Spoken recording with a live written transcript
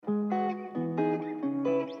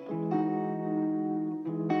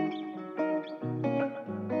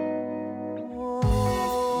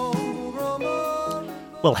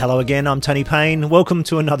Well, hello again, I'm Tony Payne. Welcome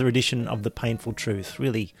to another edition of The Painful Truth.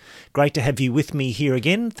 Really great to have you with me here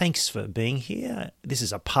again. Thanks for being here. This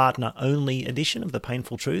is a partner-only edition of The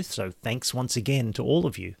Painful Truth, so thanks once again to all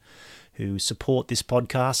of you who support this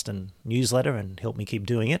podcast and newsletter and help me keep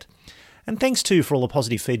doing it. And thanks too for all the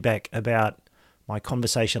positive feedback about my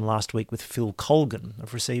conversation last week with Phil Colgan.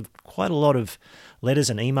 I've received quite a lot of letters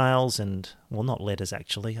and emails and, well, not letters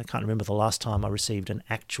actually. I can't remember the last time I received an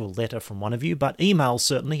actual letter from one of you, but emails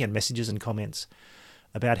certainly and messages and comments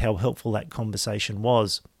about how helpful that conversation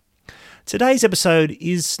was. Today's episode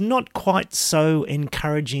is not quite so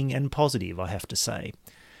encouraging and positive, I have to say.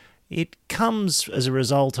 It comes as a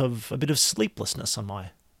result of a bit of sleeplessness on my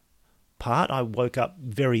part. I woke up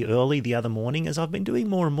very early the other morning, as I've been doing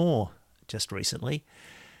more and more just recently,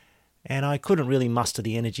 and I couldn't really muster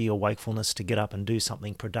the energy or wakefulness to get up and do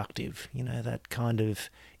something productive. You know, that kind of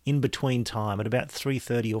in-between time at about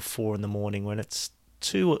 3:30 or 4 in the morning when it's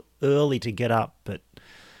too early to get up but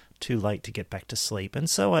too late to get back to sleep. And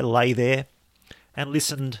so I lay there and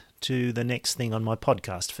listened to the next thing on my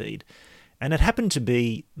podcast feed. And it happened to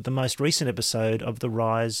be the most recent episode of The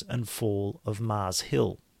Rise and Fall of Mars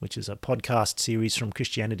Hill, which is a podcast series from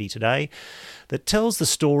Christianity Today that tells the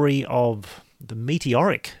story of the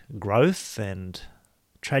meteoric growth and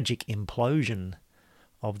tragic implosion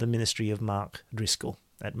of the ministry of Mark Driscoll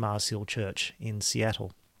at Mars Hill Church in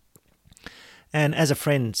Seattle. And as a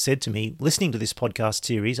friend said to me, listening to this podcast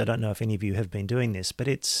series, I don't know if any of you have been doing this, but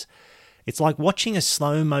it's like watching a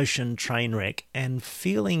slow-motion train wreck and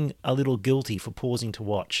feeling a little guilty for pausing to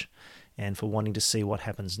watch and for wanting to see what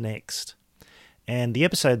happens next. And the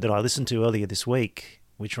episode that I listened to earlier this week,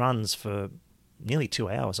 which runs for nearly 2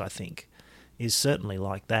 hours, I think, is certainly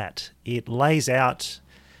like that. It lays out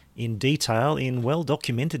in detail, in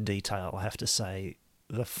well-documented detail, I have to say,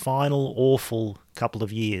 the final awful couple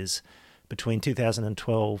of years between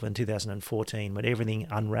 2012 and 2014 when everything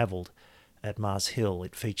unravelled at Mars Hill.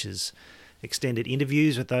 It features extended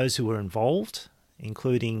interviews with those who were involved,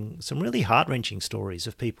 including some really heart-wrenching stories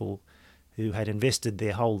of people who had invested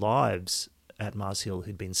their whole lives at Mars Hill,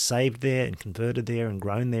 who'd been saved there and converted there and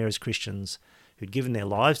grown there as Christians, who'd given their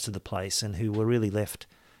lives to the place and who were really left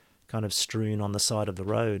kind of strewn on the side of the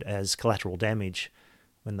road as collateral damage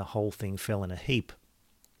when the whole thing fell in a heap.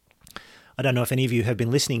 I don't know if any of you have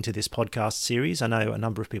been listening to this podcast series. I know a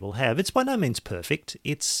number of people have. It's by no means perfect.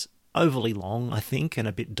 It's overly long, I think, and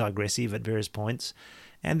a bit digressive at various points.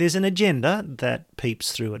 And there's an agenda that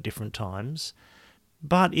peeps through at different times.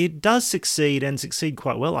 But it does succeed, and succeed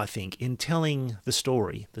quite well, I think, in telling the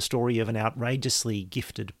story of an outrageously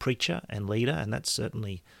gifted preacher and leader, and that's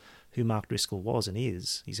certainly who Mark Driscoll was and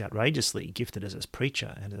is. He's outrageously gifted as a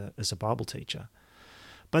preacher and as a Bible teacher.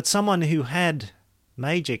 But someone who had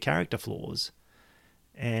major character flaws,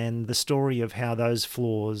 and the story of how those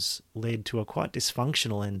flaws led to a quite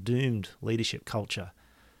dysfunctional and doomed leadership culture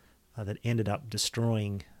that ended up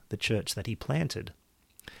destroying the church that he planted.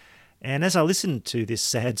 And as I listened to this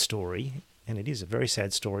sad story, and it is a very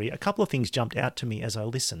sad story, a couple of things jumped out to me as I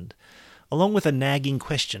listened, along with a nagging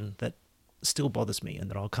question that still bothers me and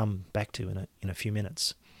that I'll come back to in a few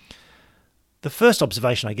minutes. The first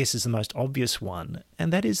observation, I guess, is the most obvious one,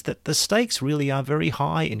 and that is that the stakes really are very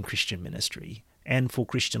high in Christian ministry and for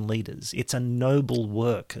Christian leaders. It's a noble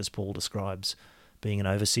work, as Paul describes being an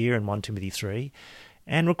overseer in 1 Timothy 3,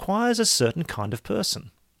 and requires a certain kind of person.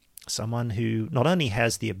 Someone who not only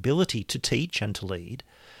has the ability to teach and to lead,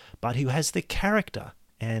 but who has the character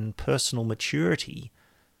and personal maturity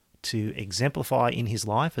to exemplify in his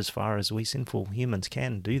life, as far as we sinful humans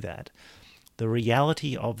can do that, the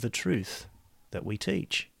reality of the truth that we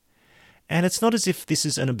teach. And it's not as if this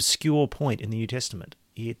is an obscure point in the New Testament.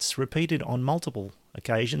 It's repeated on multiple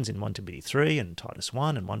occasions in 1 Timothy 3 and Titus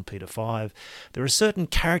 1 and 1 Peter 5. There are certain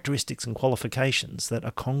characteristics and qualifications that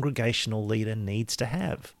a congregational leader needs to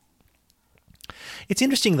have. It's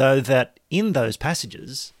interesting, though, that in those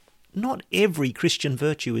passages, not every Christian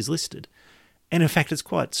virtue is listed. And in fact, it's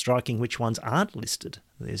quite striking which ones aren't listed.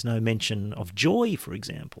 There's no mention of joy, for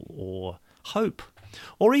example, or hope,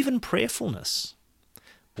 or even prayerfulness,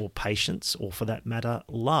 or patience, or for that matter,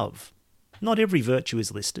 love. Not every virtue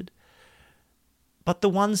is listed. But the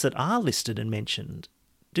ones that are listed and mentioned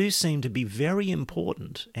do seem to be very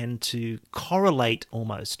important and to correlate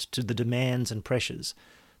almost to the demands and pressures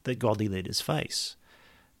that godly leaders face.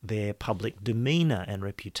 Their public demeanour and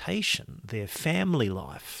reputation, their family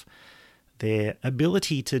life, their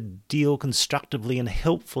ability to deal constructively and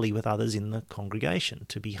helpfully with others in the congregation,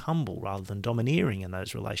 to be humble rather than domineering in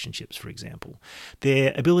those relationships, for example.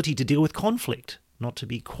 Their ability to deal with conflict, not to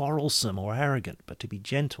be quarrelsome or arrogant, but to be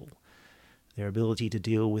gentle. their ability to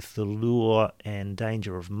deal with the lure and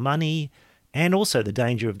danger of money, and also the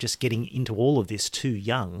danger of just getting into all of this too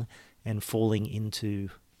young and falling into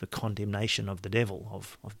the condemnation of the devil,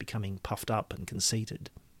 of becoming puffed up and conceited.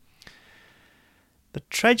 The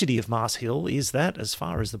tragedy of Mars Hill is that, as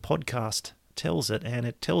far as the podcast tells it, and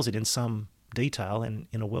it tells it in some detail and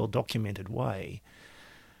in a well-documented way,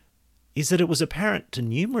 is that it was apparent to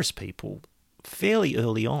numerous people fairly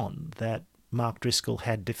early on that Mark Driscoll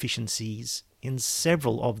had deficiencies in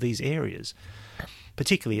several of these areas,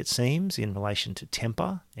 particularly, it seems, in relation to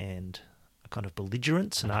temper and a kind of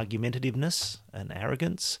belligerence and argumentativeness and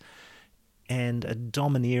arrogance and a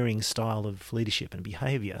domineering style of leadership and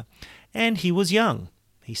behaviour. And he was young.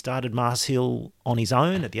 He started Mars Hill on his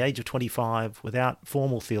own at the age of 25 without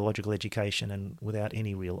formal theological education and without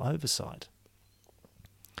any real oversight.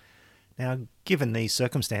 Now, given these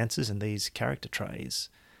circumstances and these character traits,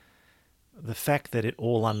 the fact that it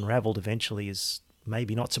all unravelled eventually is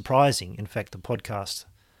maybe not surprising. In fact, the podcast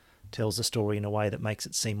tells the story in a way that makes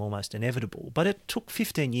it seem almost inevitable. But it took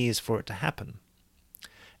 15 years for it to happen.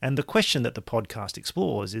 And the question that the podcast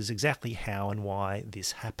explores is exactly how and why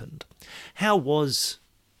this happened. How was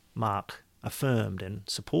Mark affirmed and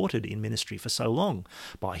supported in ministry for so long?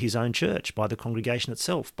 By his own church, by the congregation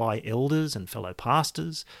itself, by elders and fellow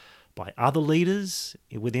pastors, by other leaders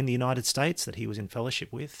within the United States that he was in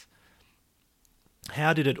fellowship with.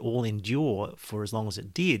 How did it all endure for as long as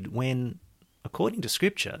it did when, according to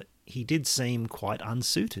Scripture, he did seem quite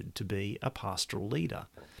unsuited to be a pastoral leader,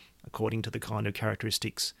 according to the kind of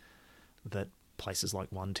characteristics that places like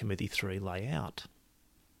 1 Timothy 3 lay out?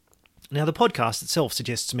 Now, the podcast itself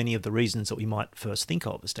suggests many of the reasons that we might first think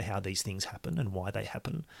of as to how these things happen and why they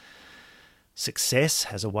happen. Success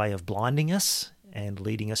has a way of blinding us and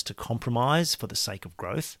leading us to compromise for the sake of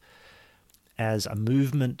growth. As a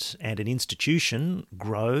movement and an institution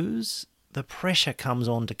grows, the pressure comes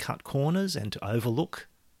on to cut corners and to overlook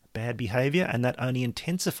bad behaviour, and that only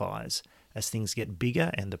intensifies as things get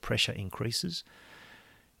bigger and the pressure increases.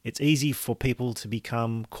 It's easy for people to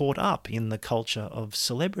become caught up in the culture of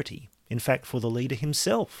celebrity. In fact, for the leader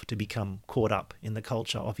himself to become caught up in the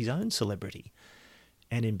culture of his own celebrity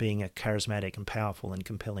and in being a charismatic and powerful and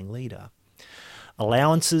compelling leader.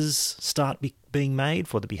 Allowances start being made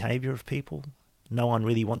for the behaviour of people. No one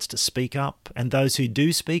really wants to speak up, and those who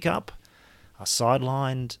do speak up are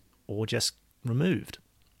sidelined or just removed,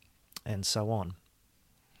 and so on.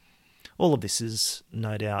 All of this is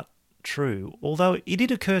no doubt true, although it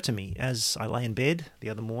did occur to me as I lay in bed the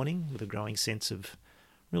other morning with a growing sense of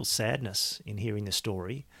real sadness in hearing the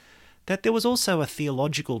story, that there was also a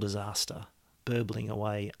theological disaster burbling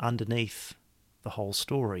away underneath the whole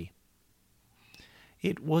story.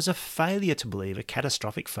 It was a failure to believe, a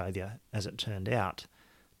catastrophic failure, as it turned out,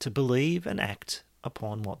 to believe and act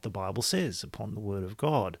upon what the Bible says, upon the Word of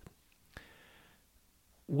God.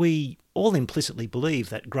 We all implicitly believe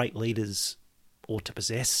that great leaders ought to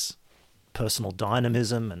possess personal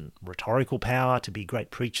dynamism and rhetorical power, to be great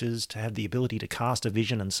preachers, to have the ability to cast a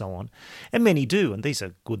vision and so on. And many do, and these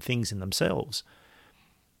are good things in themselves.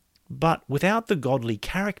 But without the godly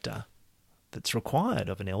character that's required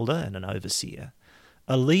of an elder and an overseer,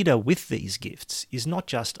 a leader with these gifts is not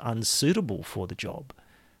just unsuitable for the job,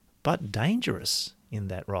 but dangerous in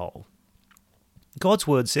that role. God's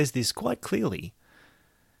word says this quite clearly.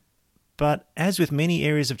 But as with many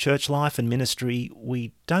areas of church life and ministry,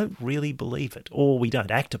 we don't really believe it, or we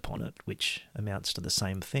don't act upon it, which amounts to the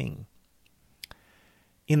same thing.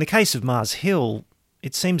 In the case of Mars Hill,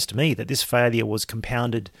 it seems to me that this failure was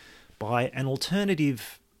compounded by an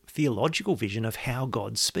alternative theological vision of how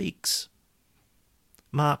God speaks.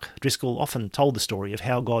 Mark Driscoll often told the story of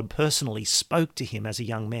how God personally spoke to him as a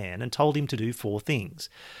young man and told him to do 4 things: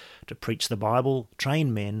 to preach the Bible,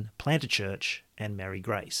 train men, plant a church, and marry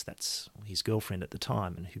Grace. That's his girlfriend at the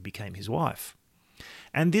time and who became his wife.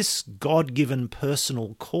 And this God-given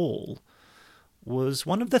personal call was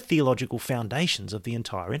one of the theological foundations of the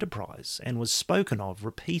entire enterprise and was spoken of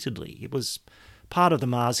repeatedly. It was part of the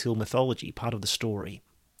Mars Hill mythology, part of the story.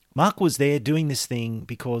 Mark was there doing this thing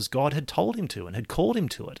because God had told him to and had called him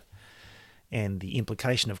to it. And the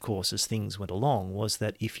implication, of course, as things went along, was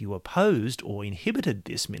that if you opposed or inhibited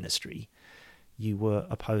this ministry, you were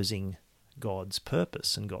opposing God's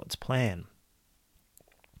purpose and God's plan.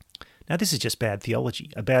 Now, this is just bad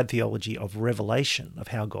theology, a bad theology of revelation of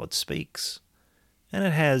how God speaks. And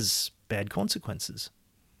it has bad consequences.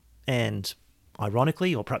 And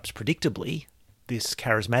ironically, or perhaps predictably, this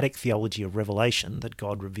charismatic theology of revelation, that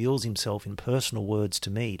God reveals himself in personal words to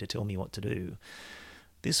me to tell me what to do,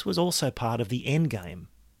 this was also part of the end game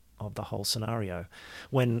of the whole scenario.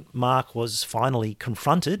 When Mark was finally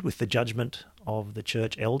confronted with the judgment of the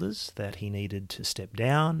church elders that he needed to step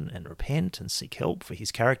down and repent and seek help for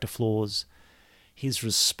his character flaws, his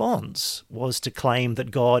response was to claim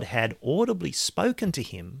that God had audibly spoken to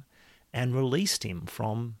him and released him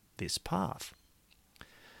from this path.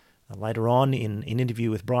 Later on, in an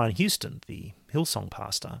interview with Brian Houston, the Hillsong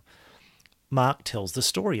pastor, Mark tells the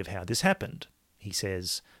story of how this happened. He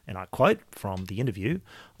says, and I quote from the interview,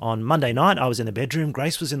 "On Monday night, I was in the bedroom,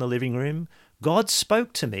 Grace was in the living room. God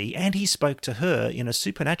spoke to me, and he spoke to her in a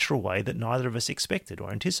supernatural way that neither of us expected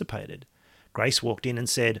or anticipated. Grace walked in and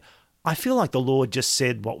said, 'I feel like the Lord just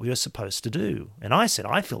said what we were supposed to do.' And I said,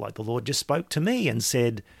 'I feel like the Lord just spoke to me and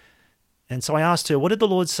said,' and so I asked her, 'What did the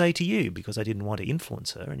Lord say to you?' Because I didn't want to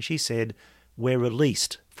influence her. And she said, 'We're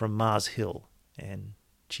released from Mars Hill.' And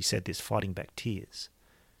she said this fighting back tears.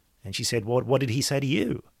 And she said, 'What did he say to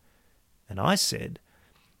you?' And I said,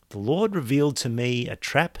 'The Lord revealed to me a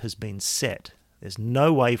trap has been set. There's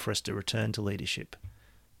no way for us to return to leadership.'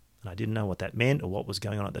 And I didn't know what that meant or what was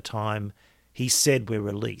going on at the time. He said we're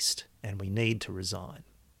released and we need to resign."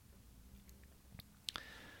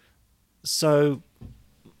 So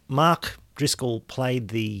Mark Driscoll played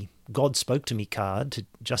the God spoke to me card to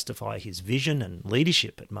justify his vision and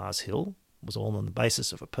leadership at Mars Hill. It was all on the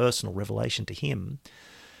basis of a personal revelation to him.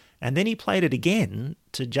 And then he played it again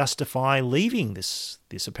to justify leaving this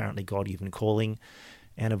apparently God-given calling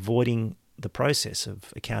and avoiding the process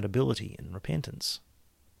of accountability and repentance.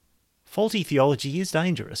 Faulty theology is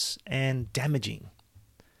dangerous and damaging.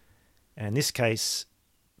 And in this case,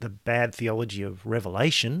 the bad theology of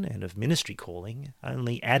revelation and of ministry calling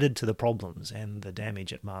only added to the problems and the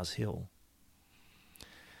damage at Mars Hill.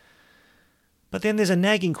 But then there's a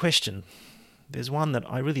nagging question. There's one that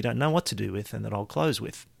I really don't know what to do with and that I'll close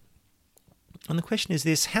with. And the question is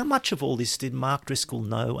this: how much of all this did Mark Driscoll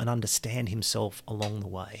know and understand himself along the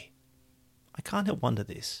way? I can't help wonder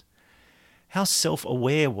this. How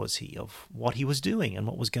self-aware was he of what he was doing and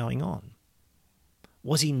what was going on?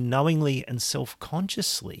 Was he knowingly and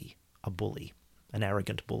self-consciously a bully, an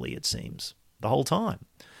arrogant bully it seems, the whole time?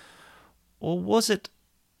 Or was it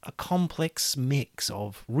a complex mix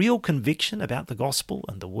of real conviction about the gospel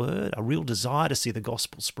and the word, a real desire to see the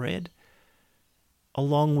gospel spread,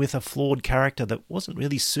 along with a flawed character that wasn't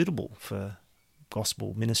really suitable for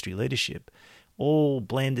gospel ministry leadership, all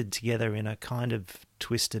blended together in a kind of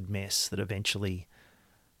twisted mess that eventually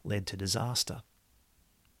led to disaster?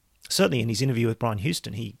 Certainly in his interview with Brian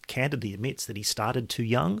Houston, he candidly admits that he started too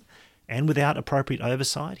young and without appropriate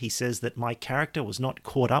oversight. He says that my character was not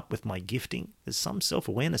caught up with my gifting. There's some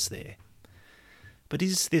self-awareness there. But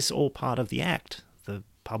is this all part of the act? The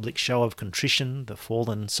public show of contrition, the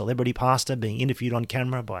fallen celebrity pastor being interviewed on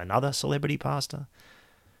camera by another celebrity pastor?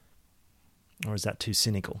 Or is that too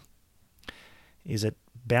cynical? Is it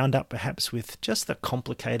bound up perhaps with just the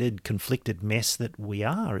complicated, conflicted mess that we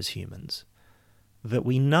are as humans? That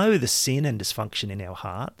we know the sin and dysfunction in our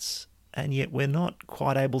hearts, and yet we're not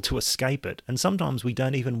quite able to escape it. And sometimes we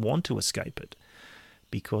don't even want to escape it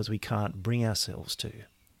because we can't bring ourselves to.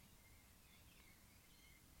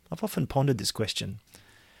 I've often pondered this question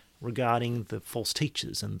regarding the false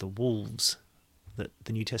teachers and the wolves that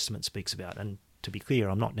the New Testament speaks about. And to be clear,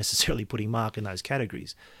 I'm not necessarily putting Mark in those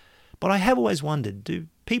categories. But I have always wondered, do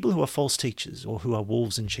people who are false teachers or who are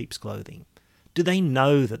wolves in sheep's clothing, do they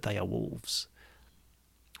know that they are wolves?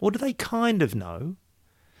 Or do they kind of know,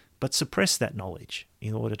 but suppress that knowledge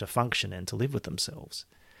in order to function and to live with themselves?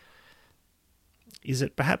 Is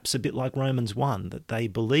it perhaps a bit like Romans 1, that they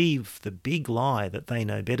believe the big lie that they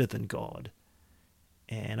know better than God,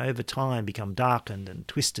 and over time become darkened and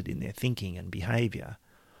twisted in their thinking and behaviour,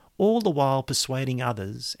 all the while persuading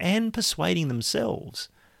others and persuading themselves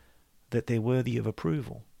that they're worthy of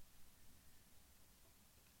approval?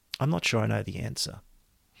 I'm not sure I know the answer.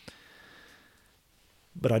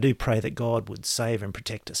 But I do pray that God would save and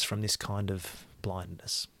protect us from this kind of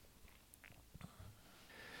blindness.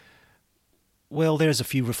 Well, there's a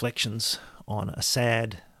few reflections on a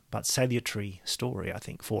sad but salutary story, I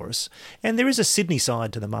think, for us. And there is a Sydney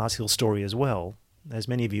side to the Mars Hill story as well. As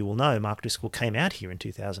many of you will know, Mark Driscoll came out here in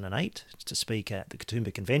 2008 to speak at the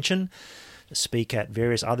Katoomba Convention, to speak at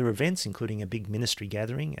various other events, including a big ministry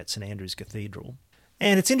gathering at St Andrew's Cathedral.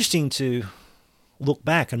 And it's interesting to look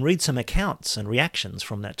back and read some accounts and reactions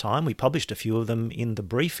from that time. We published a few of them in the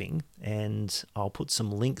briefing, and I'll put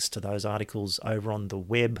some links to those articles over on the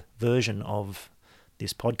web version of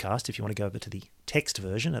this podcast. If you want to go over to the text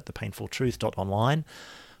version at thepainfultruth.online,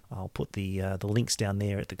 I'll put the links down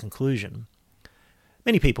there at the conclusion.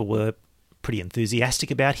 Many people were pretty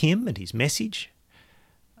enthusiastic about him and his message.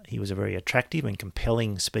 he was a very attractive and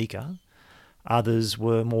compelling speaker. Others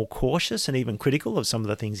were more cautious and even critical of some of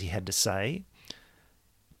the things he had to say.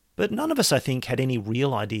 But none of us, I think, had any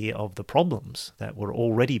real idea of the problems that were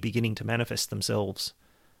already beginning to manifest themselves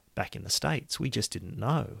back in the States. We just didn't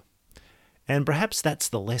know. And perhaps that's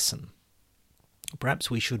the lesson.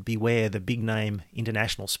 Perhaps we should beware the big-name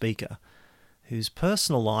international speaker whose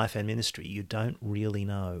personal life and ministry you don't really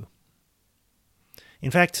know.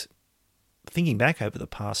 In fact, thinking back over the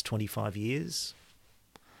past 25 years,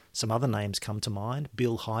 some other names come to mind.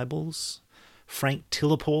 Bill Hybels, Frank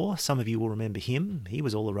Tillapore, some of you will remember him. He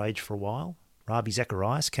was all the rage for a while. Ravi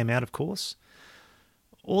Zacharias came out, of course.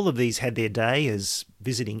 All of these had their day as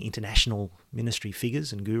visiting international ministry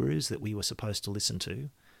figures and gurus that we were supposed to listen to.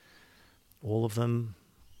 All of them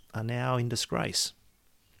are now in disgrace.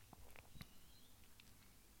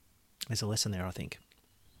 There's a lesson there, I think.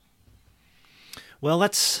 Well,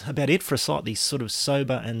 that's about it for a slightly sort of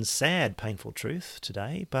sober and sad, painful truth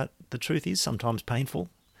today. But the truth is sometimes painful,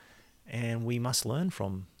 and we must learn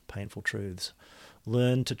from painful truths.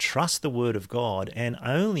 Learn to trust the Word of God and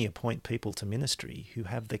only appoint people to ministry who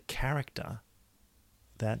have the character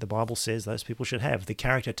that the Bible says those people should have, the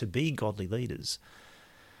character to be godly leaders.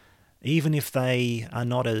 Even if they are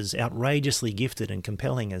not as outrageously gifted and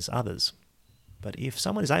compelling as others. But if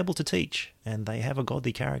someone is able to teach and they have a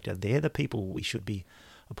godly character, they're the people we should be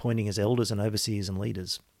appointing as elders and overseers and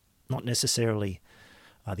leaders, not necessarily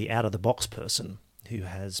the out-of-the-box person who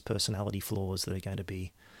has personality flaws that are going to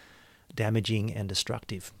be damaging and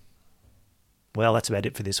destructive. Well, that's about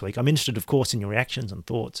it for this week. I'm interested, of course, in your reactions and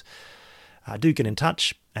thoughts. Do get in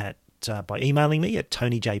touch by emailing me at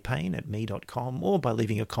tonyjpayne@me.com or by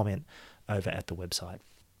leaving a comment over at the website.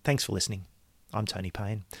 Thanks for listening. I'm Tony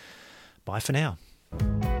Payne. Bye for now.